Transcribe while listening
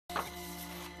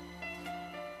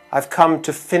I've come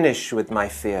to finish with my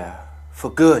fear, for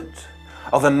good,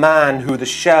 of a man who the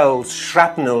shell's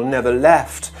shrapnel never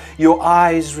left. Your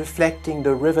eyes reflecting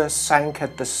the river sank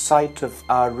at the sight of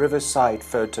our riverside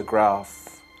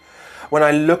photograph. When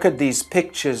I look at these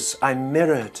pictures, I'm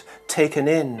mirrored, taken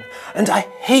in, and I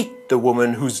hate the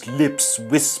woman whose lips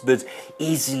whispered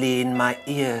easily in my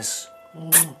ears. I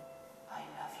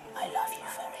love you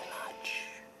very much.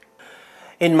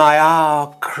 In my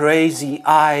crazy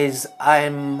eyes,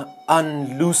 I'm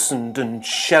unloosened and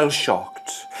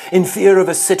shell-shocked, in fear of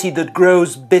a city that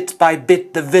grows bit by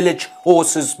bit. The village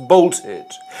horses bolted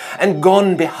and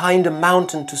gone behind a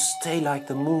mountain to stay like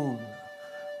the moon.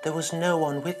 There was no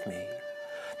one with me.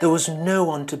 There was no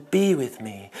one to be with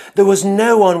me. There was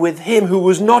no one with him who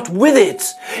was not with it.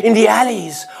 In the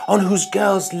alleys, on whose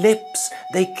girls' lips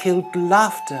they killed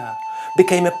laughter,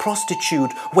 became a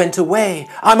prostitute, went away.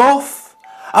 I'm off.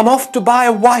 I'm off to buy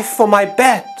a wife for my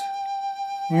bed.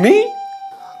 Me?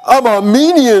 I'm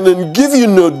Armenian and give you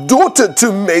no daughter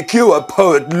to make you a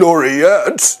poet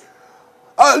laureate.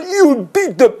 You'll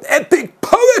beat the epic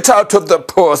poet out of the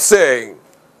poor thing.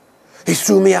 He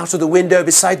threw me out of the window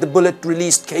beside the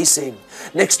bullet-released casing.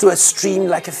 Next to a stream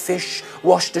like a fish,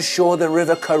 washed ashore the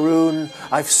river Karun.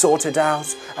 I've sorted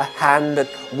out a hand that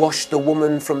washed the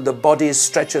woman from the body's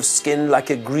stretch of skin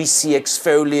like a greasy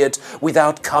exfoliate.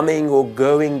 Without coming or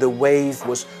going, the wave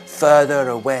was further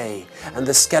away, and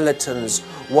the skeletons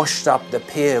washed up the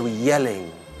pier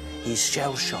yelling. He's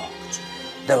shell-shocked.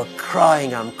 They were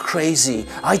crying, I'm crazy.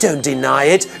 I don't deny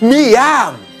it. Me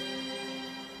am.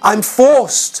 I'm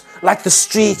forced, like the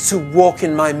streets who walk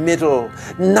in my middle.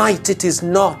 Night it is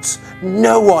not.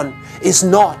 No one is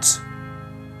not.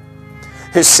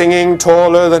 His singing,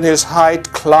 taller than his height,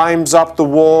 climbs up the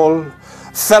wall,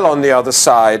 fell on the other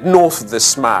side, north of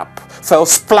this map, fell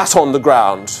splat on the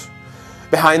ground.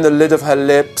 Behind the lid of her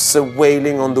lips, a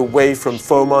wailing on the way from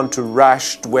Foman to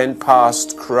Rasht went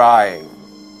past, crying.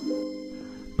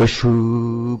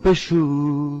 Bashu,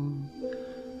 bashu,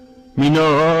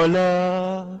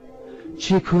 minala,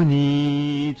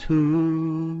 chikuni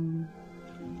tu,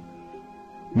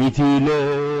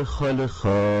 mitile khal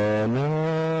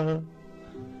khala,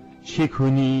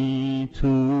 chikuni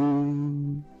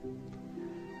tu,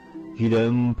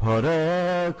 gidam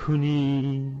para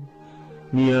kuni.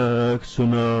 Niak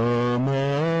sunama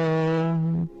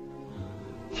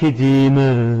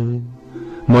kidime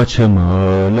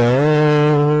machamala.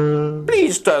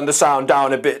 Please turn the sound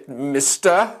down a bit,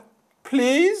 mister.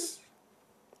 Please?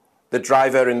 The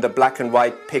driver in the black and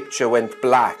white picture went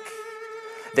black.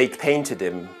 They'd painted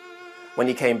him when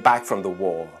he came back from the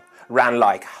war. Ran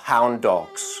like hound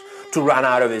dogs. To run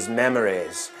out of his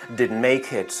memories. Didn't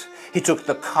make it. He took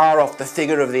the car off the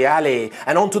figure of the alley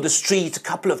and onto the street a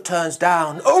couple of turns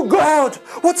down. Oh God,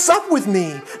 what's up with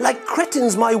me? Like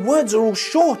cretins, my words are all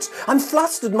short. I'm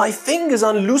flustered, my fingers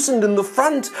unloosened in the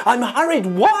front. I'm hurried,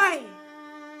 why?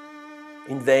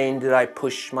 In vain did I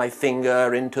push my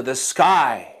finger into the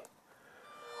sky.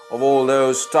 Of all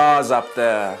those stars up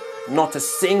there, not a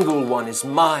single one is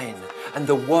mine. And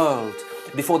the world,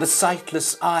 before the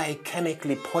sightless eye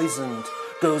chemically poisoned,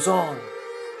 goes on.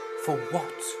 For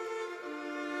what?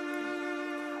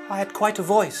 I had quite a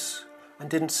voice and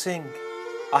didn't sing.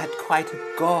 I had quite a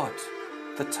God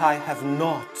that I have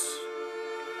not.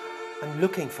 I'm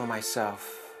looking for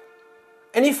myself.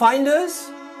 Any finders?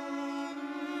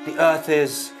 The earth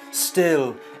is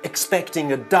still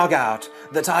expecting a dugout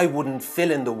that I wouldn't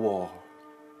fill in the war.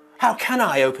 How can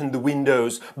I open the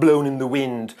windows blown in the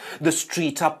wind? The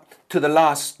street up to the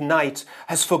last night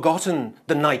has forgotten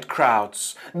the night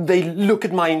crowds. They look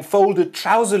at my enfolded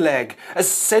trouser leg as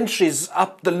sentries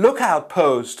up the lookout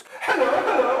post. Hello,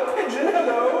 hello, pigeon,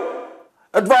 hello.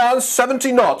 Advance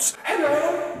 70 knots.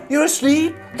 Hello. You're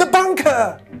asleep? The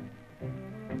bunker.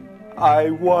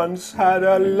 I once had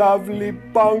a lovely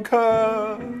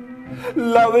bunker,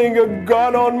 loving a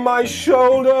gun on my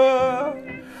shoulder.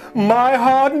 My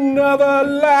heart never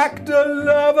lacked a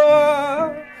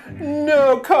lover.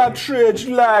 No cartridge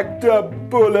lacked a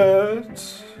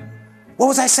bullet. What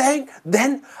was I saying?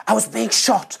 Then I was being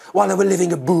shot while they were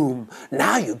living a boom.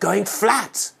 Now you're going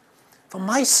flat. For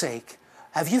my sake,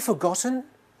 have you forgotten?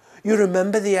 You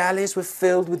remember the alleys were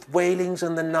filled with wailings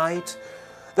in the night?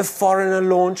 The foreigner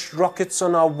launched rockets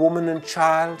on our woman and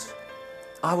child.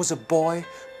 I was a boy,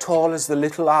 tall as the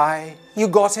little eye. You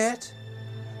got it?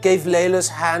 Gave Layla's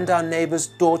hand our neighbour's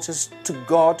daughters to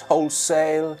God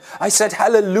wholesale. I said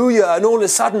hallelujah and all of a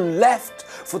sudden left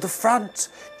for the front.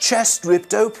 Chest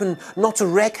ripped open, not a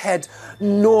wreckhead,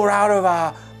 nor out of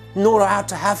our nor out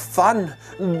to have fun.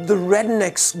 The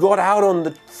rednecks got out on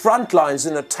the front lines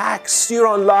and attacked. You're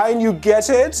online, you get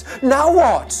it? Now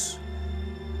what?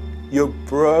 Your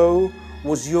bro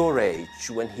was your age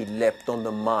when he leapt on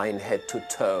the mine head to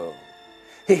toe.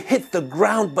 He hit the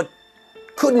ground but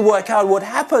couldn't work out what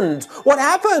happened. What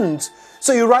happened?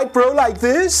 So you write bro like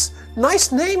this?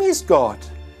 Nice name he's got.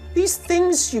 These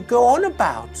things you go on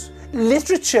about.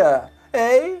 Literature,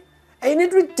 eh? Ain't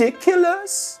it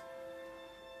ridiculous?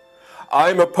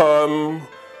 I'm a poem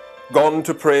gone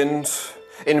to print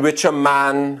in which a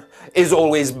man is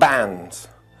always banned.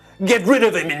 Get rid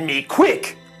of him in me,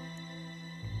 quick!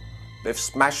 They've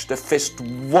smashed a fist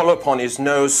wallop on his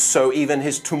nose so even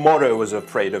his tomorrow was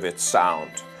afraid of its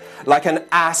sound. Like an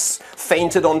ass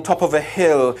fainted on top of a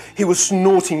hill, he was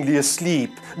snortingly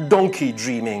asleep, donkey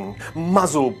dreaming,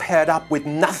 muzzle paired up with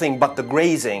nothing but the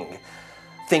grazing.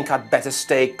 Think I'd better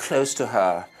stay close to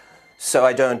her, so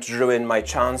I don't ruin my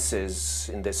chances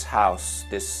in this house,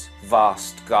 this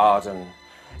vast garden.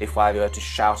 If I were to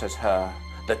shout at her,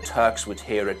 the Turks would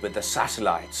hear it with the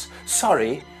satellites.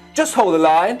 Sorry, just hold the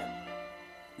line.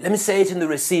 Let me say it in the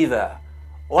receiver.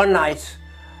 One night,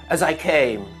 as I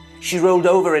came, she rolled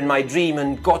over in my dream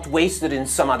and got wasted in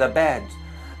some other bed.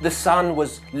 The sun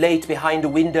was late behind a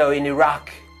window in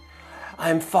Iraq. I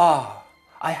am far.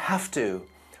 I have to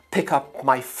pick up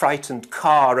my frightened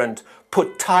car and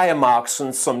put tire marks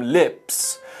on some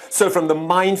lips. So from the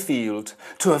minefield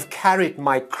to have carried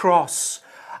my cross,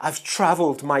 I've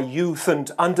travelled my youth, and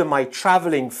under my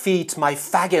travelling feet my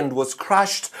fag end was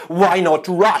crushed. Why not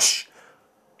rush?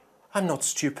 I'm not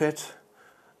stupid.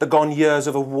 The gone years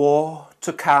of a war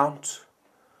to count.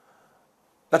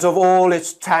 That of all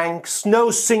its tanks, no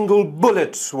single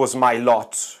bullet was my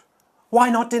lot. Why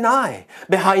not deny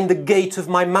behind the gate of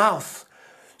my mouth?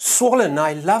 Swollen,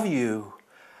 I love you.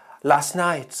 Last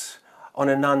night, on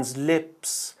a nun's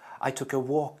lips, I took a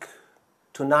walk.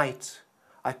 Tonight,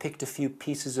 I picked a few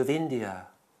pieces of India.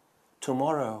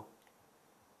 Tomorrow.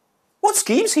 What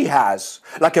schemes he has!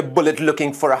 Like a bullet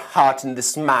looking for a heart in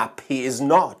this map, he is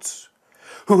not.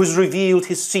 Who has revealed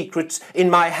his secret in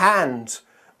my hand?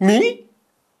 Me?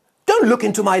 Don't look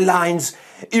into my lines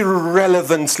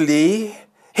irrelevantly,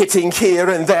 hitting here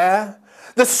and there.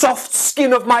 The soft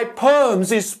skin of my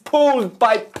poems is pulled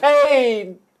by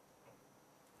pain.